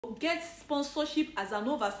get sponsorship as an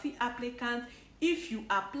overseas applicant if you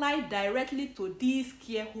apply directly to these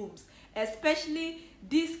care homes, especially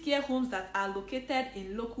these care homes that are located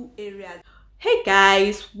in local areas. Hey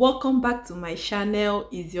guys, welcome back to my channel.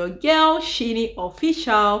 It's your girl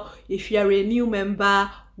Chinny-official. If you're a new member,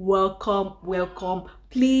 welcome.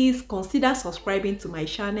 Please consider subscribing to my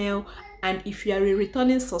channel, and if you are a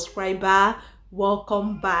returning subscriber,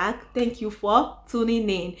 welcome back. Thank you for tuning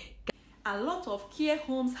in. A lot of care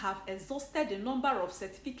homes have exhausted the number of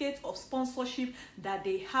certificates of sponsorship that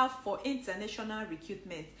they have for international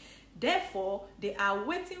recruitment. Therefore, they are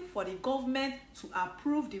waiting for the government to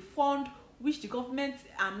approve the fund which the government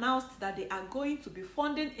announced that they are going to be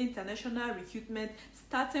funding international recruitment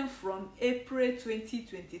starting from April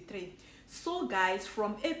 2023. So guys,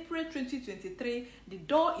 from April 2023, the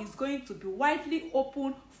door is going to be widely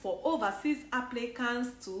open for overseas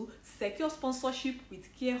applicants to secure sponsorship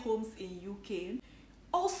with care homes in UK.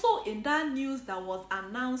 Also, in that news that was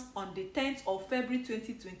announced on the 10th of February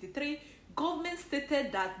 2023, government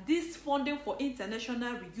stated that this funding for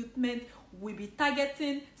international recruitment will be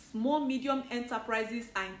targeting small medium enterprises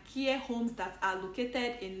and care homes that are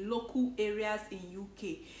located in local areas in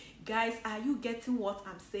UK. Guys, are you getting what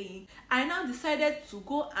I'm saying? I now decided to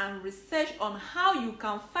go and research on how you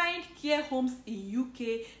can find care homes in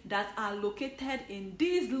UK that are located in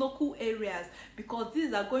these local areas, because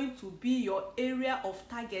these are going to be your area of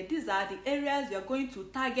target. These are the areas you're going to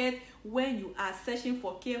target when you are searching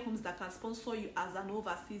for care homes that can sponsor you as an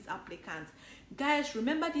overseas applicant. Guys,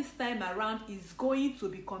 remember this time around is going to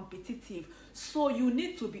be competitive, so you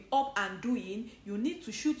need to be up and doing. You need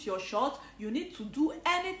to shoot your shot. You need to do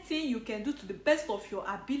anything you can do to the best of your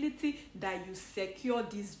ability that you secure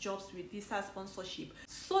these jobs with visa sponsorship,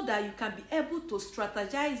 so that you can be able to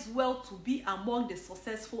strategize well to be among the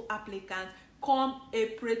successful applicants come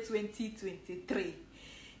April 2023.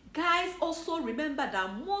 Guys, also remember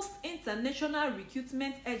that most international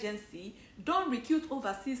recruitment agencies don't recruit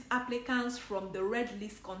overseas applicants from the red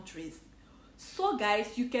list countries. So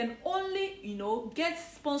guys, you can only get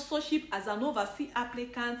sponsorship as an overseas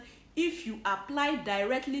applicant if you apply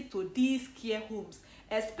directly to these care homes,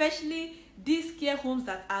 especially these care homes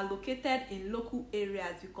that are located in local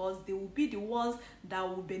areas, because they will be the ones that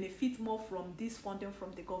will benefit more from this funding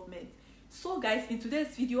from the government. So guys, in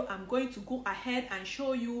today's video, I'm going to go ahead and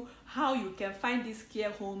show you how you can find these care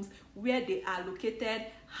homes, where they are located,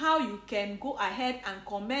 how you can go ahead and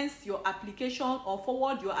commence your application or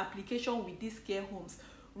forward your application with these care homes.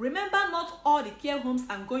 Remember, not all the care homes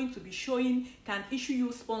I'm going to be showing can issue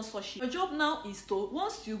you sponsorship. Your job now is to,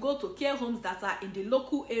 once you go to care homes that are in the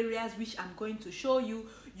local areas which I'm going to show you,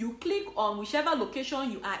 you click on whichever location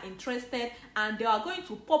you are interested, and they are going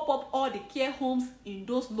to pop up all the care homes in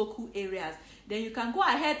those local areas. Then you can go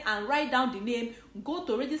ahead and write down the name, go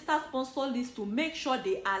to register sponsor list to make sure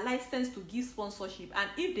they are licensed to give sponsorship. And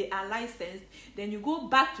if they are licensed, then you go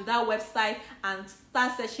back to that website and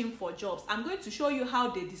start searching for jobs. I'm going to show you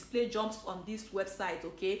how they display jobs on this website,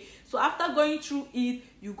 okay? So after going through it,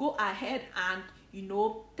 you go ahead and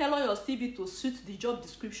tailor your CV to suit the job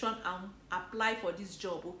description and apply for this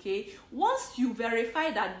job, okay? Once you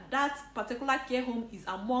verify that that particular care home is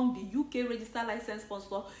among the UK registered licensed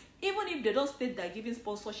sponsor, even if they don't state they're giving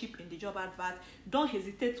sponsorship in the job advert, don't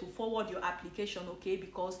hesitate to forward your application, okay?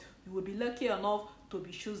 Because you will be lucky enough to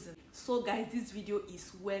be chosen. So guys, this video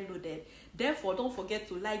is well loaded. Therefore, don't forget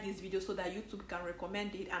to like this video so that YouTube can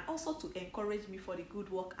recommend it, and also to encourage me for the good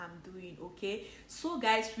work I'm doing, okay? So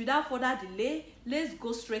guys, without further delay, let's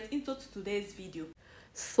go straight into today's video.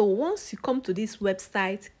 So once you come to this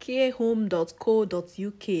website,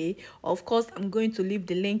 carehome.co.uk, of course I'm going to leave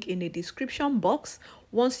the link in the description box.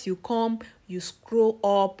 Once you come, you scroll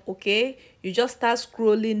up, okay? You just start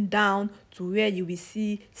scrolling down to where you will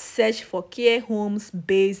see search for care homes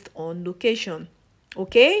based on location,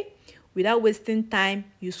 okay? Without wasting time,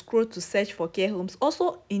 you scroll to search for care homes.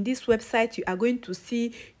 Also, in this website, you are going to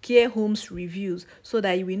see care homes reviews, so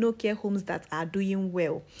that you will know care homes that are doing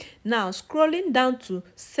well. Now, scrolling down to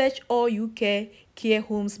search all UK care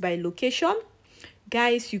homes by location,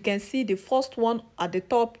 guys, you can see the first one at the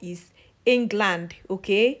top is England,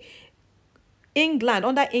 okay? England,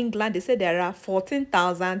 under England, they say there are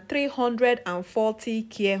 14,340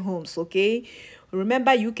 care homes, okay?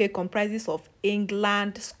 Remember, UK comprises of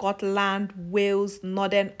England, Scotland, Wales,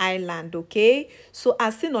 Northern Ireland. Okay, so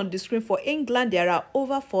as seen on the screen, for England there are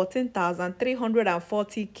over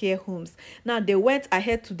 14,340 care homes. Now they went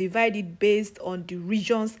ahead to divide it based on the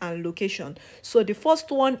regions and location. So the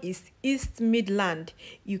first one is East Midland.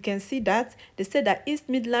 You can see that they said that East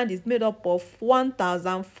Midland is made up of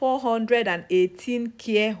 1,418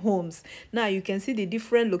 care homes. Now you can see the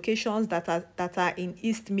different locations that are in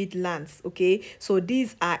East Midlands. Okay, so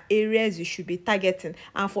these are areas you should be targeting,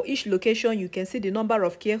 and for each location you can see the number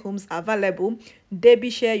of care homes available.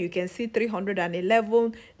 Derbyshire, you can see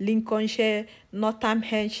 311, Lincolnshire,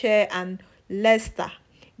 Northamptonshire, and Leicester.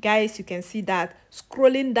 Guys, you can see that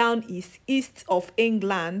scrolling down is East of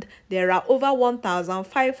England. There are over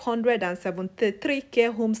 1,573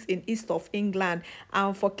 care homes in East of England,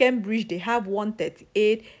 and for Cambridge they have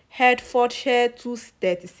 138, Hertfordshire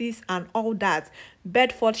 236, and all that.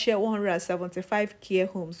 Bedfordshire 175 care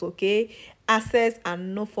homes. Okay, Essex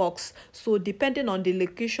and Norfolk. So depending on the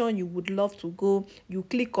location you would love to go, you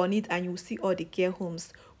click on it and you see all the care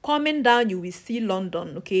homes. Coming down, you will see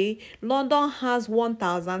London. Okay, London has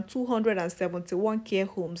 1,271 care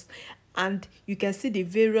homes, and you can see the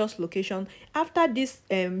various locations. After this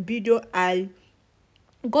video, I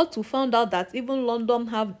got to find out that even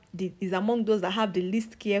London is among those that have the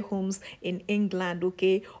least care homes in England.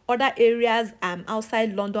 Okay, other areas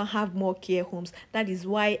outside London have more care homes. That is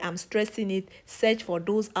why I'm stressing it. Search for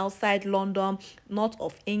those outside London, north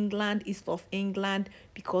of England, east of England,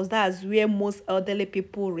 because that's where most elderly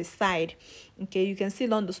people reside. Okay, you can see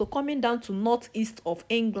London. So coming down to northeast of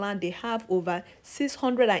England, they have over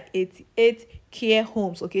 688 care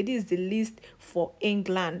homes. Okay, this is the list for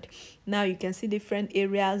England. Now you can see different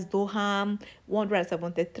areas. Durham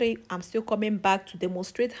 173. I'm still coming back to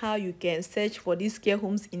demonstrate how you can search for these care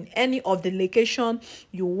homes in any of the location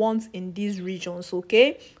you want in these regions.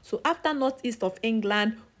 Okay, so after northeast of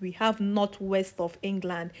England, we have northwest of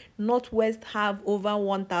England. Northwest have over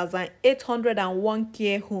 1,801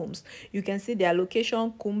 care homes. You can see their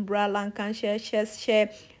location: Cumbria, Lancashire, Cheshire,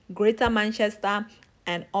 Greater Manchester,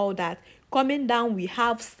 and all that. Coming down, we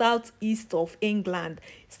have southeast of England.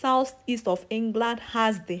 Southeast of England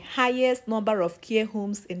has the highest number of care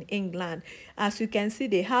homes in England. As you can see,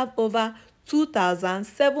 they have over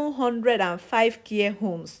 2,705 care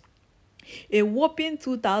homes. A whopping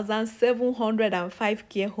 2,705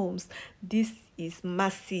 care homes. This is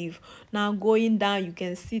massive. Now going down, you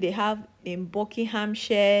can see they have in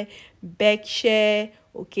Buckinghamshire, Berkshire,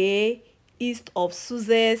 okay, east of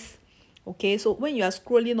Sussex. Okay, so when you are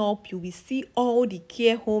scrolling up, you will see all the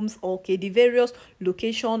care homes, okay, the various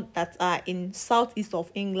locations that are in southeast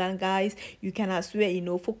of England. Guys, you can as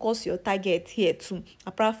well, focus your target here too.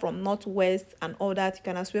 Apart from northwest and all that, you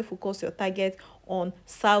can as well focus your target on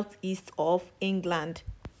southeast of England.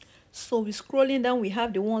 So we're scrolling down, we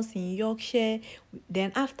have the ones in Yorkshire.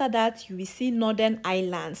 Then after that, you will see Northern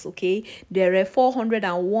Ireland. Okay, there are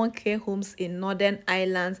 401 care homes in Northern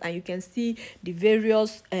Ireland, and you can see the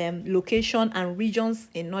various location and regions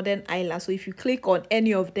in Northern Ireland. So if you click on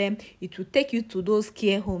any of them, it will take you to those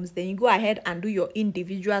care homes. Then you go ahead and do your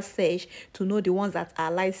individual search to know the ones that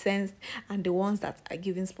are licensed and the ones that are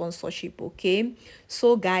giving sponsorship. Okay,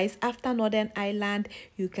 so guys, after Northern Ireland,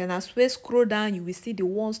 you can as well scroll down, you will see the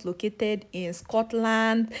ones located in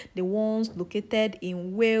Scotland, the ones located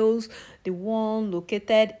in Wales, the one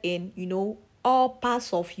located in all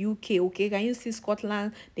parts of UK. Okay, can you see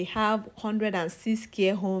Scotland? They have 106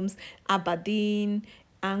 care homes. Aberdeen,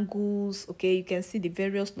 Angus. Okay, you can see the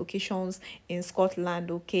various locations in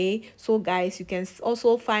Scotland. Okay, so guys, you can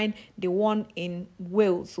also find the one in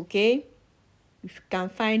Wales. Okay, if you can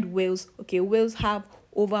find Wales, okay, Wales have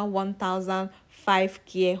over 1,005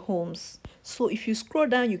 care homes. So if you scroll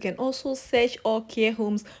down, you can also search all care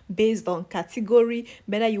homes based on category,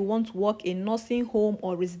 whether you want to work in nursing home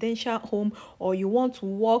or residential home, or you want to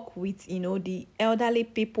work with the elderly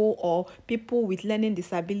people or people with learning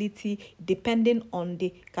disability. Depending on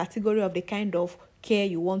the category of the kind of care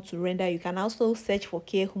you want to render, you can also search for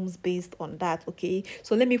care homes based on that. Okay,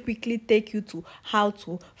 so let me quickly take you to how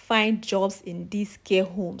to find jobs in these care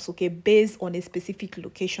homes, okay, based on a specific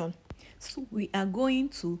location. So we are going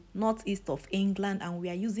to northeast of England, and we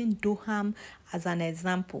are using Durham as an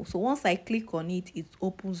example. So once I click on it, it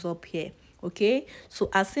opens up here. Okay,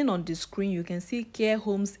 so as seen on the screen, you can see care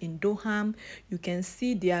homes in Durham. You can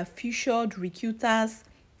see their featured recruiters.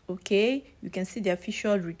 Okay, you can see their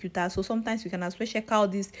featured recruiters. So sometimes you can as well check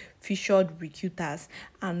out these featured recruiters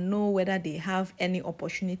and know whether they have any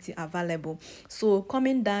opportunity available. So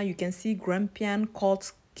coming down, you can see Grampian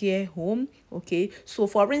Court Care Home. Okay, so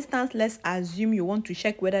for instance, let's assume you want to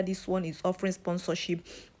check whether this one is offering sponsorship.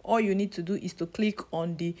 all you need to do is to click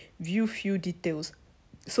on the view few details.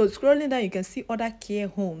 So scrolling down, you can see other care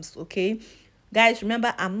homes. Okay, guys,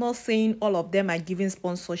 remember, I'm not saying all of them are giving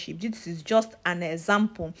sponsorship. This is just an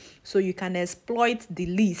example, so you can exploit the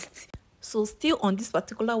list. So still on this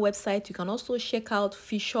particular website, you can also check out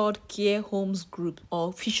featured care homes group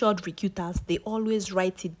or featured recruiters. They always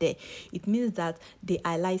write it there. It means that they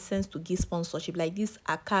are licensed to give sponsorship. Like this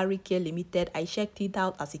Akari Care Limited, I checked it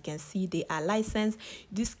out. As you can see, they are licensed.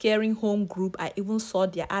 This caring home group, I even saw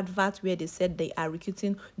their advert where they said they are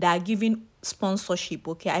recruiting, they are giving sponsorship.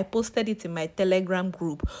 Okay, I posted it in my Telegram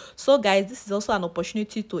group. So guys, this is also an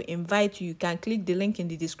opportunity to invite you. You can click the link in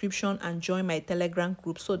the description and join my Telegram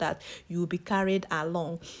group so that you will be carried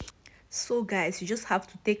along. So guys, you just have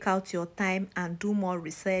to take out your time and do more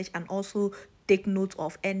research, and also take note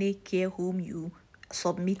of any care home you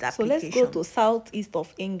submit application. So let's go to southeast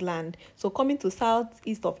of England. So coming to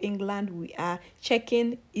southeast of England, we are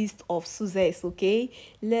checking east of Sussex. Okay,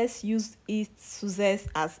 let's use East Sussex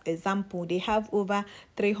as example. They have over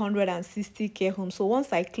 360 care homes. So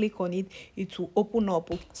once I click on it, it will open up.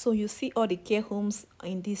 So you see all the care homes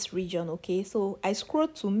in this region. Okay, so I scroll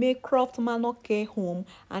to Maycroft Manor Care Home,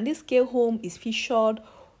 and this care home is featured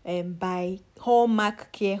by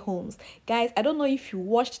Hallmark Care Homes. Guys, I don't know if you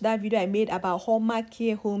watched that video I made about Hallmark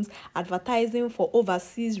Care Homes advertising for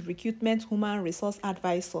overseas recruitment human resource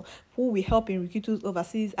advisor who will help in recruiting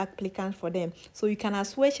overseas applicants for them. So you can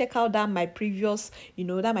as well check out my previous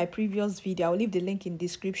video. I'll leave the link in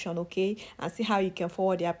description, okay, and see how you can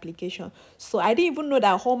forward the application. So I didn't even know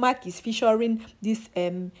that Hallmark is featuring this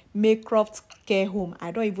Maycroft Care Home.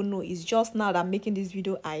 I don't even know. It's just now that I'm making this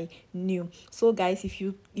video I knew. So guys, if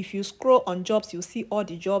you scroll on jobs, you'll see all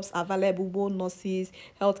the jobs available, nurses,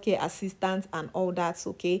 healthcare assistants, and all that.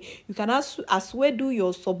 Okay, you can as well do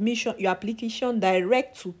your submission, your application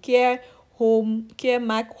direct to care home, care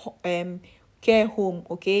home.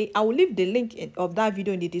 Okay, I will leave the link of that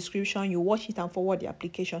video in the description. You watch it and forward the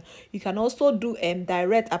application. You can also do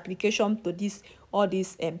direct application to all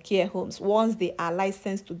these care homes once they are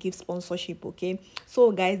licensed to give sponsorship. Okay,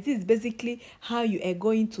 so guys, this is basically how you are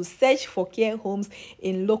going to search for care homes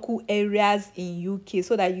in local areas in UK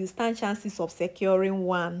so that you stand chances of securing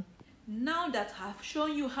one. Now that I've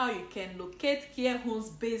shown you how you can locate care homes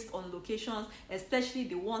based on locations, especially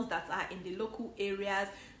the ones that are in the local areas,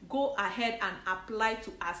 go ahead and apply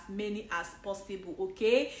to as many as possible.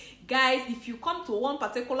 Okay guys, if you come to one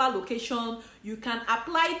particular location, you can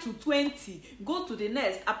apply to 20, go to the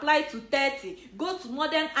next, apply to 30, go to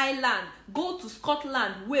Northern Ireland, go to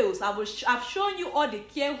Scotland, Wales. I've shown you all the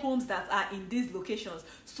care homes that are in these locations.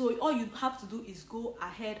 So all you have to do is go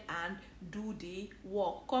ahead and do the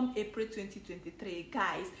work. Come April 2023,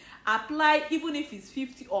 guys, apply. Even if it's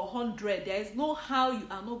 50 or 100, there is no how you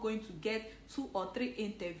are not going to get 2 or 3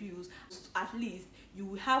 interviews. At least you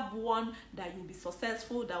will have one that you'll be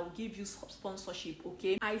successful, that will give you sponsorship.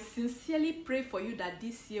 Okay, I sincerely pray for you that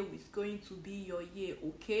this year is going to be your year.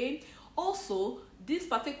 Okay, also this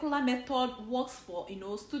particular method works for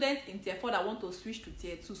students in tier 4 that want to switch to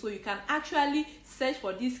tier 2. So you can actually search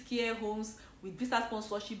for these care homes with visa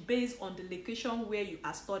sponsorship based on the location where you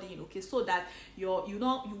are studying. Okay, so that you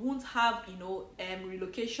won't have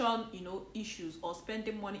relocation issues or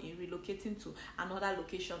spending money in relocating to another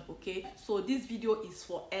location. Okay, so this video is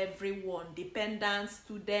for everyone, dependents,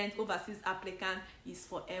 students, overseas applicant, is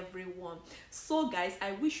for everyone. So guys,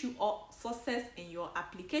 I wish you all success in your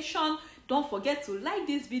application. Don't forget to like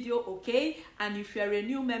this video, okay, and if you are a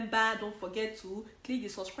new member, don't forget to click the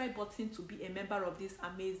subscribe button to be a member of this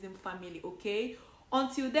amazing family. Okay,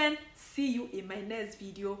 until then, see you in my next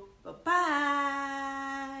video. Bye bye.